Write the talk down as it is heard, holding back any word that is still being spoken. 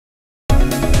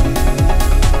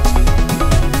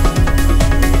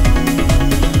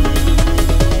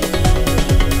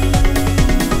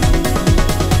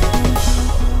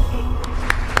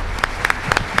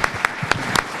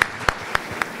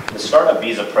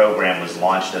program was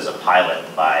launched as a pilot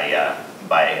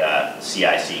by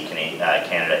CIC,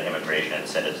 Canada Immigration and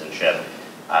Citizenship,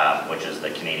 which is the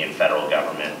Canadian federal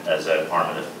government, as an arm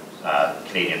of the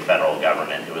Canadian federal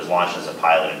government. It was launched as a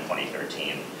pilot in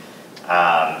 2013.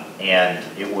 And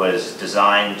it was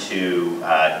designed to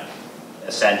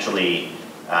essentially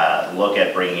look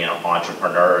at bringing in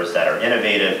entrepreneurs that are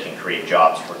innovative, can create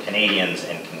jobs for Canadians,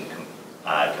 and can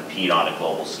compete on a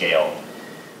global scale.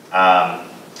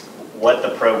 What the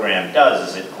program does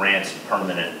is it grants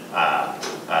permanent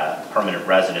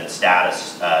resident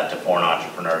status to foreign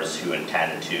entrepreneurs who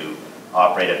intend to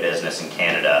operate a business in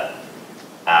Canada.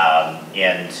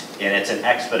 And it's an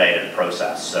expedited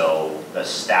process, so the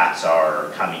stats are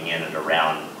coming in at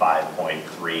around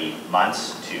 5.3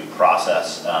 months to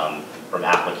process from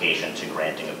application to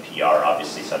granting of PR,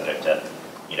 obviously subject to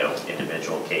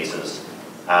individual cases.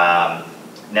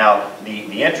 Now,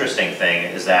 the interesting thing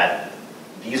is that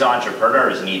these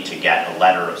entrepreneurs need to get a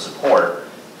letter of support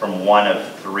from one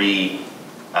of 3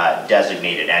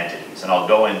 designated entities, and I'll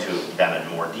go into them in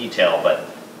more detail. But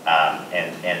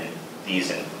and these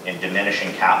in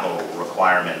diminishing capital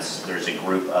requirements, there's a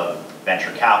group of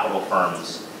venture capital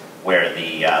firms where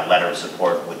the letter of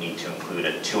support would need to include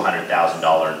a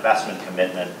 $200,000 investment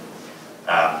commitment,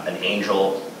 an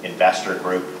angel investor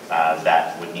group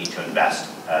that would need to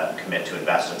commit to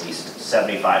invest at least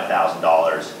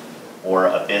 $75,000, or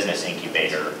a business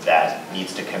incubator that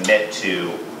needs to commit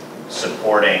to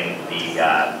supporting the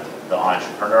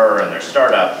entrepreneur and their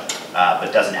startup,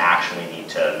 but doesn't actually need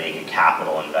to make a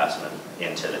capital investment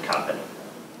into the company.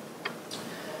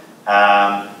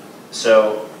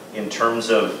 So in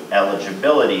terms of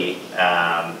eligibility,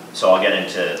 so I'll get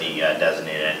into the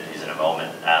designated entities in a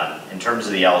moment. In terms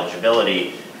of the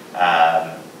eligibility,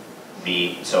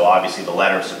 so obviously the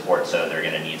letter of support, so they're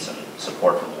going to need some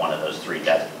support from one of those 3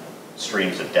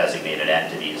 streams of designated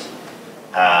entities.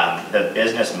 The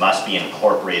business must be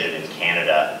incorporated in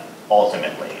Canada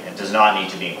ultimately. It does not need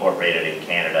to be incorporated in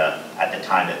Canada at the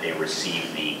time that they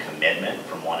receive the commitment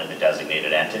from one of the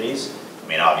designated entities. I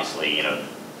mean, obviously, you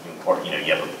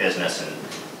have a business in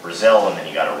Brazil, and then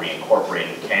you got to reincorporate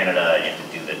in Canada. You have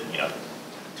to do the,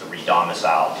 to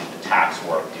re-domicile, do the tax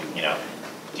work,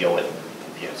 deal with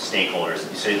stakeholders.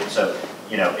 So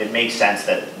it makes sense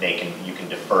that you can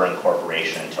defer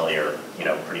incorporation until you're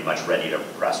pretty much ready to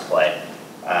press play.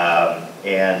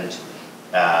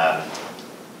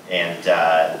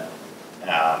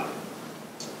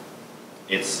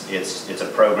 It's a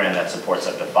program that supports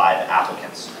up to 5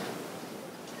 applicants.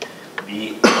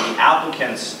 The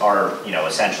applicants are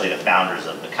essentially the founders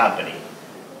of the company.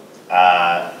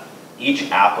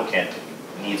 Each applicant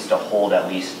needs to hold at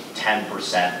least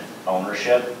 10%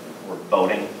 ownership or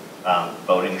voting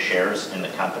shares in the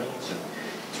company. So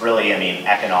it's really,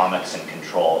 economics and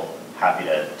control. Happy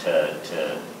to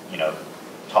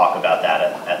talk about that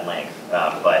at length.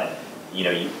 But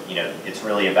it's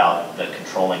really about the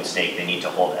controlling stake. They need to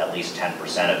hold at least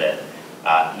 10% of it.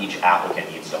 Each applicant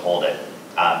needs to hold it,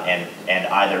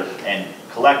 and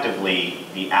collectively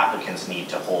the applicants need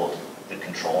to hold the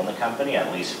control in the company.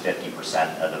 At least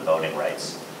 50% of the voting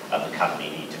rights of the company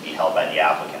need to be held by the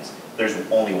applicants. If there's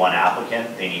only one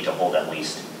applicant, they need to hold at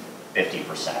least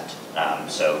 50%.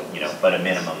 But a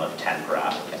minimum of 10 per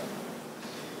applicant.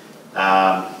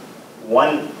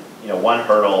 One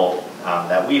hurdle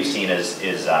that we've seen is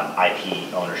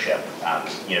IP ownership.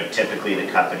 Typically the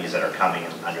companies that are coming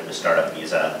under the startup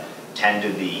visa tend to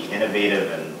be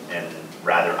innovative and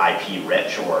rather IP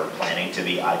rich, or planning to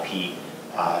be IP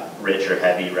rich or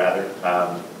heavy rather.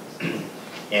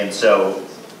 And so,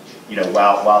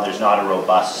 while there's not a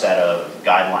robust set of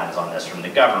guidelines on this from the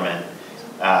government,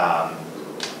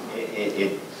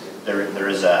 there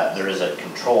is a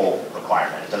control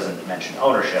requirement. It doesn't mention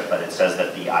ownership, but it says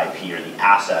that the IP or the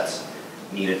assets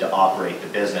needed to operate the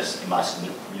business must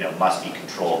be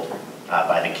controlled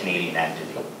by the Canadian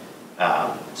entity.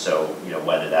 So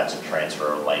whether that's a transfer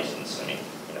or a license,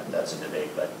 that's a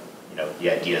debate, but the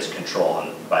idea is control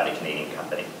by the Canadian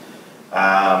company.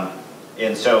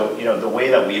 And so the way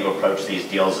that we've approached these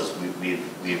deals is we've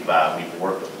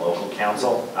worked with local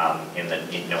counsel in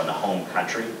the home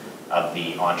country of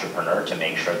the entrepreneur to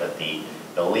make sure that the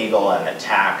legal and the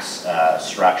tax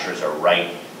structures are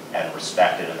right and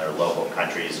respected in their local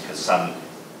countries, because some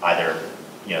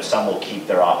will keep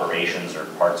their operations or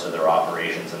parts of their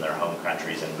operations in their home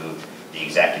countries and move the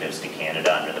executives to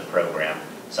Canada under the program.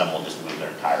 Some will just move their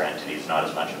entire entities. Not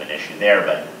as much of an issue there,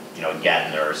 but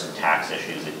again, there are some tax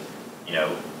issues that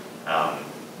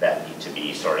that need to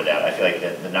be sorted out. I feel like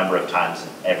the number of times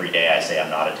every day I say I'm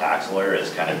not a tax lawyer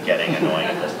is kind of getting annoying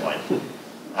at this point.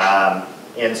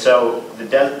 And so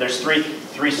there's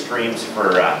three streams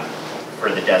for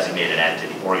the designated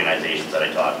entity organizations that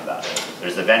I talked about.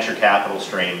 There's the venture capital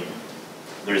stream,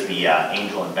 there's the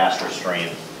angel investor stream,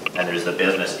 and there's the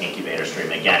business incubator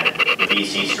stream. Again, the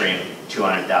VC stream,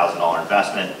 $200,000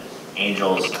 investment,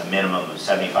 angels a minimum of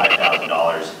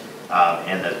 $75,000,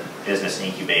 and the business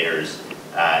incubators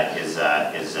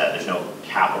there's no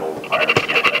capital requirement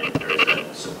yet, but there is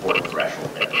a support threshold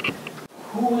there.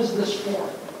 Who is this for?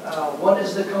 What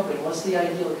is the company? What's the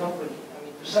ideal company? I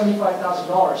mean, for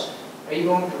 $75,000, are you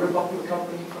going to rip up your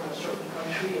company from a certain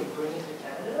country and bring it to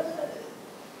Canada?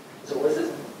 Is it worth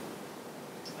it?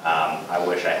 I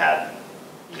wish I had,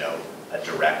 a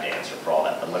direct answer for all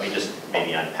that, but let me just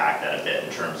maybe unpack that a bit in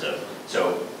terms of,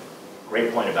 so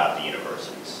great point about the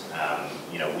universities.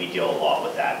 We deal a lot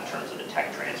with that in terms of the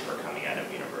tech transfer coming out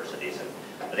of universities, and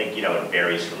I think, it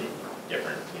varies from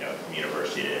different, from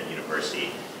university to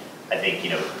university. I think,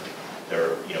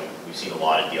 we've seen a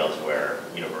lot of deals where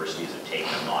universities have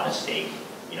taken a modest stake,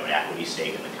 an equity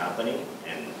stake in the company,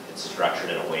 and it's structured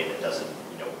in a way that doesn't,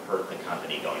 hurt the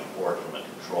company going forward from a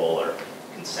control or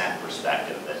consent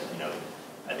perspective. That,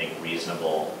 I think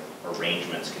reasonable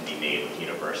arrangements can be made with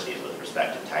universities with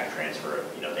respect to tech transfer.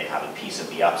 They have a piece of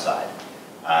the upside,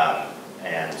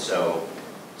 and so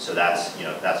that's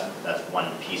that's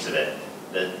one piece of it.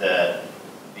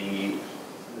 The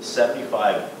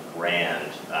 75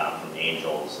 grand from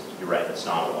angels, you're right, that's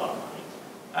not a lot of money,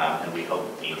 and we hope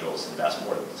angels invest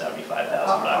more than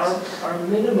 $75,000. Our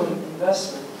minimum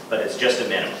investment, but it's just a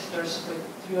minimum. There's like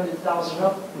 300,000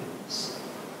 up,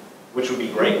 which would be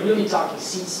great. We're really talking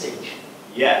seed stage.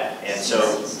 Yeah, and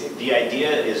so the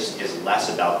idea is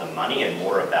less about the money and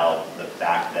more about the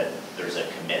fact that there's a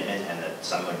commitment and that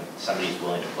somebody's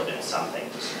willing to put in something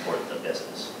to support the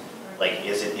business. Like,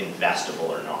 is it investable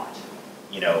or not?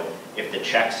 If the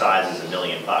check size is $1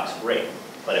 million, great.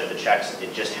 But if the checks,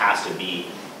 it just has to be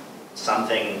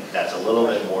something that's a little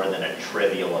bit more than a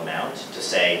trivial amount to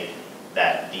say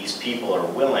that these people are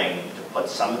willing to put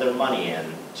some of their money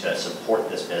in to support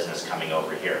this business coming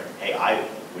over here. Hey,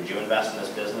 would you invest in this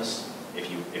business? If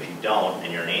you don't,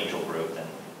 and you're an angel group, then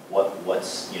what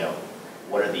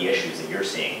are the issues that you're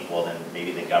seeing? Well, then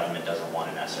maybe the government doesn't want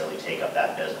to necessarily take up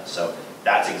that business. So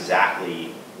that's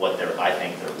exactly what I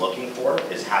think they're looking for,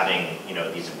 is having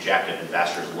these objective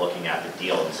investors looking at the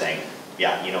deal and saying,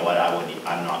 yeah, you know what,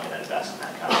 I'm not going to invest in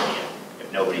that company. And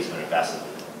if nobody's going to invest in them,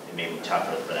 it may be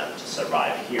tougher for them to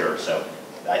survive here. So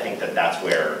I think that's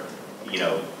where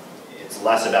it's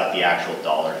less about the actual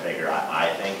dollar figure,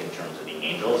 I think, in terms of the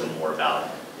angels, and more about,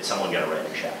 is someone going to write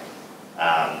a check?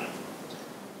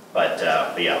 But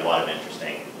yeah, a lot of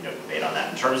interesting debate on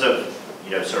that. In terms of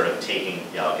sort of taking,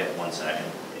 I'll get 1 second.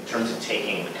 In terms of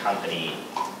taking the company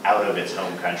out of its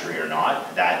home country or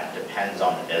not, that depends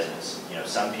on the business.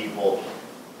 Some people,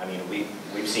 I mean,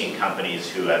 we've seen companies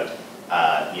who have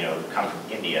come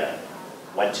from India,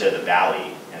 went to the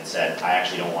Valley and said, I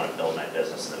actually don't want to build my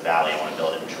business in the Valley, I want to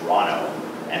build it in Toronto,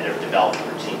 and their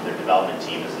development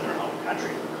team is in their home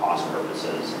country for cost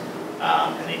purposes,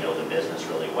 and they know the business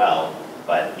really well,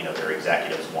 but their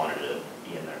executives wanted to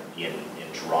be in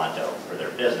Toronto for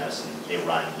their business, and they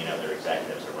run, their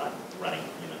executives are running,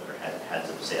 their heads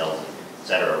of sales, et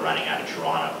cetera, are running out of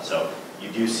Toronto. So you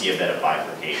do see a bit of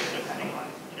bifurcation depending on,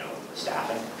 the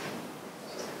staffing.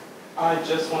 I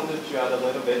just wanted to add a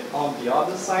little bit on the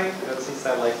other side, as you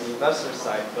said, like the investor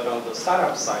side, but on the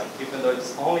startup side, even though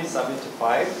it's only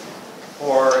 75,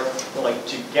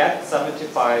 to get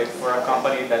 75 for a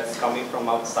company that's coming from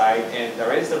outside, and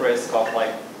there is the risk of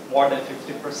like more than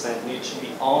 50% need to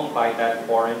be owned by that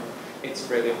foreign, it's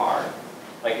really hard.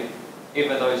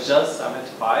 Even though it's just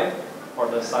 75 for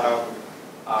the startup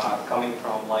coming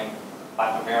from like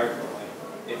Latin America,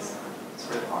 it's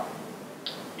really hard.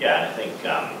 Yeah, and I think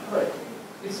right.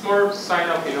 It's more sign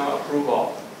up,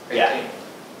 approval. Yeah.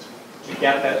 To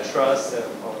get that trust.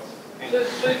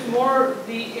 So it's more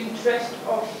the interest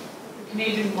of the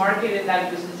Canadian market in that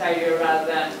business idea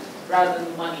rather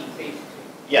than money, basically.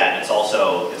 Yeah, and it's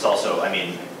also, I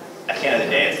mean, at the end of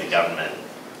the day, it's the government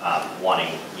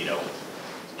wanting,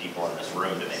 people in this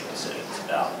room to make decisions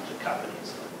about the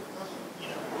companies,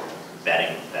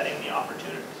 vetting the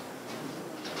opportunities.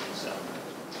 So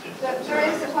there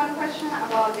is one question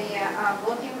about the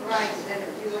voting rights that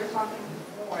you were talking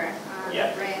before,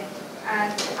 yeah. Brent.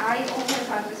 And I always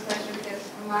have this question because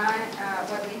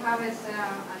what we have is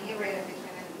an integrated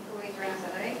between an incubator and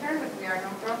accelerator, but we are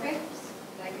non-profits.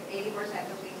 Like 80%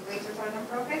 of the incubators are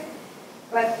non-profit.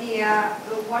 But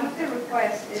one of the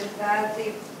requests is that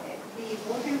the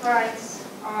voting rights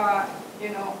are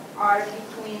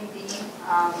between the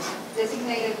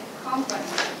designated company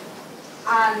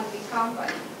and the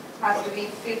company has to be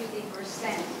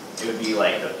 50%. It would be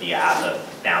like the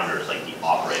founders, like the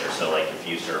operator. So like if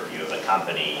you have a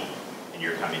company and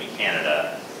you're coming to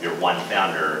Canada, you're one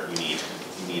founder, you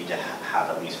need to have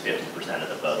at least 50% of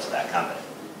the votes of that company.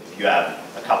 If you have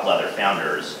a couple other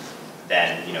founders,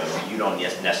 then you don't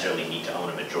necessarily need to own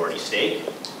a majority stake,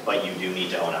 but you do need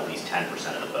to own at least 10%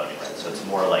 of the voting rights. So it's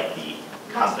more like the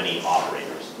company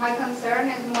operators. My concern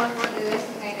is more for the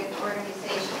designated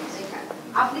organizations.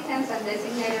 Applicants and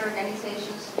designated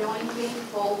organizations jointly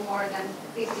hold more than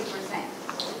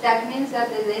 50%. That means that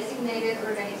the designated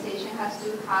organization has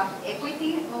to have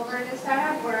equity over the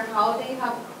startup, or how they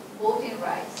have voting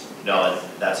rights. No,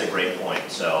 that's a great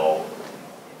point. So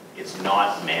it's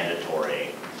not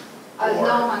mandatory for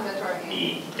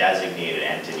the designated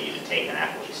entity to take an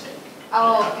equity stake.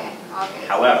 Oh, okay.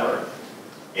 However,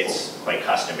 it's quite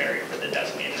customary for the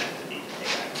designated entity to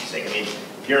take an equity stake. I mean,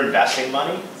 if you're investing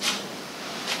money,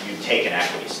 you take an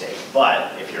equity stake.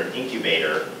 But if you're an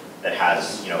incubator that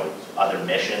has, other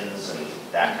missions and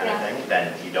that kind of thing,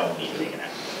 then you don't need to take an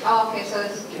equity stake. Oh, okay, so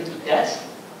it's Yes.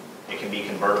 It can be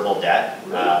convertible debt,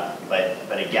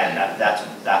 but again,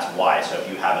 that's why. So if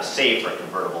you have a safe or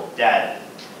convertible debt,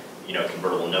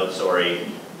 convertible note,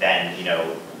 then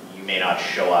you may not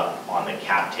show up on the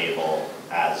cap table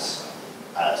as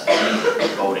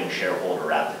a voting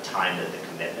shareholder at the time that the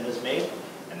commitment is made,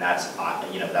 and that's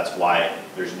why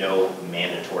there's no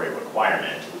mandatory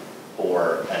requirement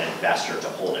for an investor to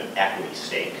hold an equity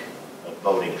stake, a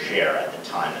voting share at the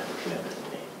time that the commitment is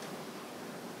made.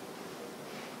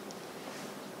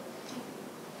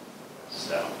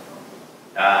 So,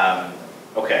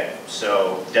 okay,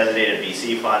 so designated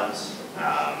VC funds,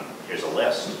 here's a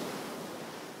list.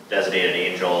 Designated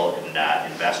angel and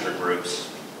investor groups,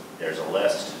 there's a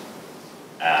list.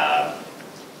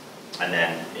 And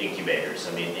then incubators.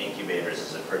 I mean, incubators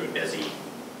is a pretty busy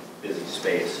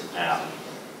space.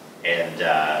 And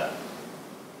I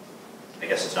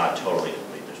guess it's not totally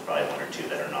complete. There's probably one or two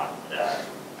that are not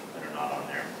on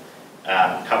there.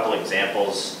 A couple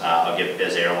examples, I'll give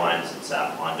Biz Airlines. It's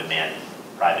an on-demand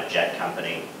private jet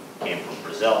company. Came from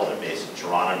Brazil. They're based in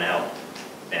Toronto now.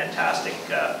 Fantastic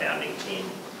founding team.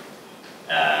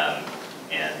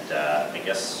 I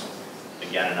guess,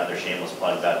 again, another shameless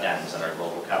plug about Denton's and our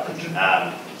global coverage.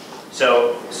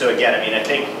 So again, I mean,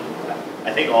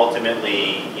 I think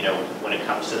ultimately, when it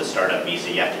comes to the startup visa,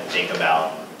 you have to think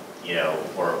about,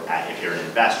 or if you're an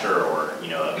investor or,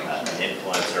 an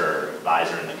influencer,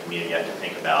 advisor in the community, you have to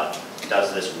think about,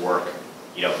 does this work,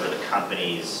 for the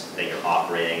companies that you're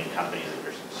operating, companies that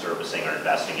you're servicing or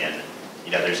investing in.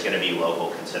 There's going to be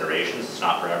local considerations. It's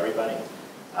not for everybody.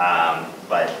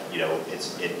 But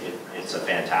it's a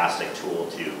fantastic tool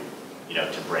to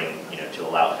bring to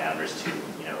allow founders to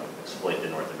exploit the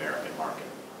North American market.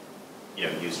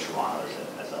 Use Toronto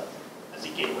as a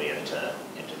gateway into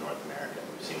North America.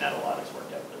 We've seen that a lot. It's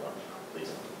worked out really well.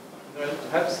 Please. To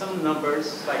have some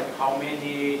numbers like how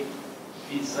many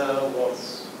visa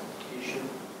was issued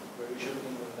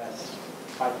in the last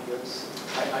 5 years.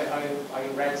 I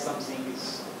read something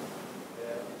it's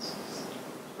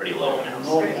pretty low amounts.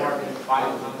 No more than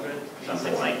 500.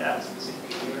 Something like that.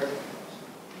 Specific year.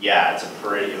 Yeah,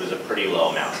 it was a pretty low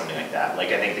amount, something like that. Like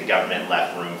I think the government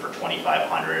left room for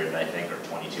 2,500, I think, or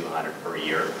 2,200 per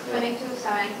year.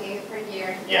 2270 per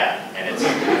year. Yeah, and it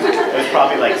was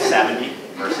probably like 70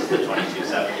 versus the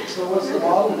 2270. So what's the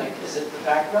bottleneck? Is it the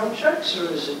background checks, or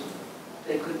is it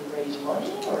they couldn't raise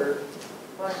money, or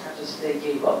just they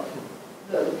gave up?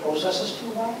 The process is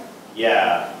too long?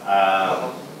 Yeah.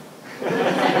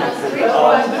 That's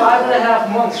why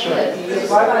 5.5 months, right?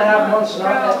 5.5 months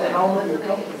not at the helm of your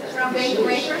company. From the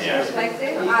incubator's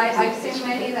perspective, I've seen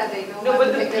many that they don't No, want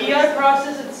but to the take the risk. PR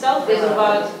process itself is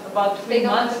about 3 They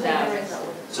don't want months to take now. the risk.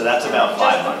 So that's about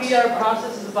 5 months. Just the PR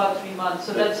process is about 3 months,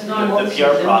 so that's not. The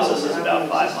PR process is about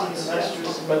 5 months. Yeah.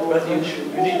 But you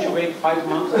need to wait 5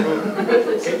 months to get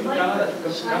to Canada.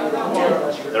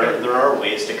 There are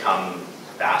ways to come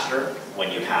faster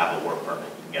when you have a work permit.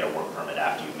 You can get a work permit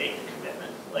after you make the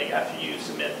commitment, like after you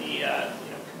submit the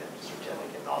commitment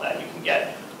certificate and all that. You can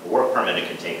get a work permit. It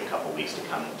can take a couple weeks to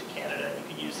come to Canada.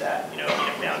 You can use that. If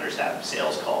founders have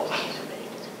sales calls they need to make,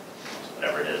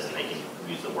 whatever it is, and they can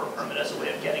use the work permit as a way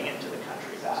of getting into the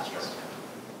country faster.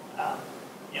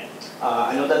 Yeah.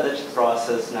 I know that the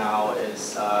process now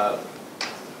is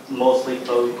mostly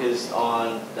focused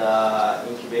on the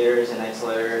incubators and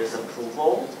accelerators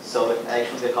approval. So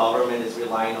actually the government is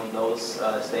relying on those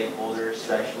stakeholders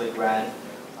to actually grant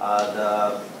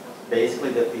basically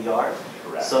the PR.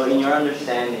 Correct. So in your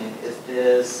understanding, is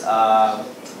this a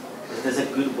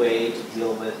good way to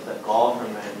deal with the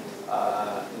government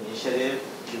initiative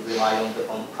to rely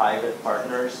on private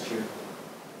partners to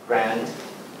grant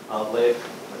public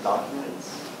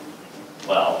documents?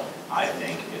 Well, I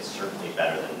think it's certainly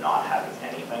better than not having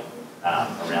anything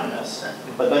around this.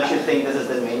 But don't you think this is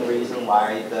the main reason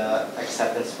why the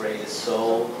acceptance rate is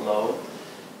so low?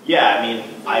 Yeah, I mean,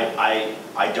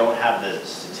 I don't have the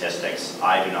statistics.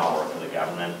 I do not work for the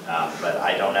government, but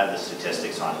I don't have the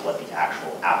statistics on what the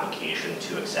actual application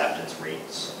to acceptance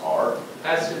rates are.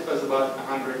 Last it was about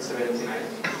 179.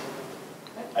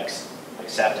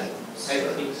 Acceptance. I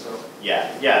think so.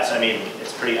 Yeah, yes, I mean,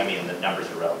 it's pretty, I mean, the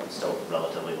numbers are still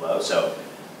relatively low, so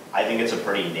I think it's a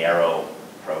pretty narrow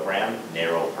program,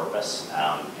 narrow purpose,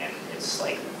 and it's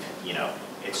like, you know,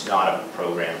 it's not a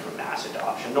program for mass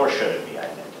adoption, nor should it be, I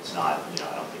think. It's not, you know,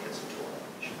 I don't think it's a tool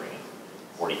that should bring in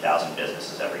 40,000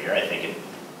 businesses every year. I think it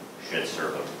should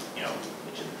serve a, you know,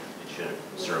 it should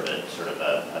serve a sort of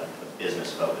a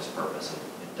business-focused purpose, and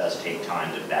it does take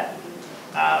time to vet.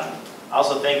 I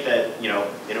also think that, you know,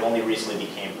 it only recently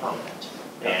became permanent,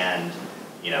 and,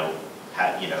 you know,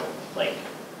 like,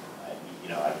 you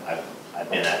know, I've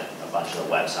been at a bunch of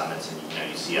the web summits, and, you know,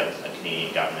 you see a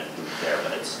Canadian government booth there,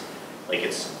 but it's, like,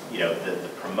 it's, you know, the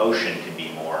promotion can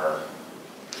be more,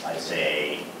 I'd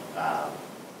say,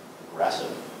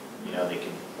 aggressive. You know, they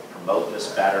can promote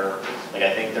this better. Like,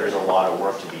 I think there's a lot of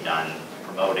work to be done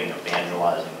promoting,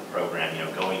 evangelizing the program, you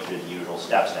know, going through the usual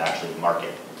steps to actually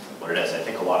market what it is. I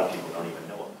think a lot of people don't even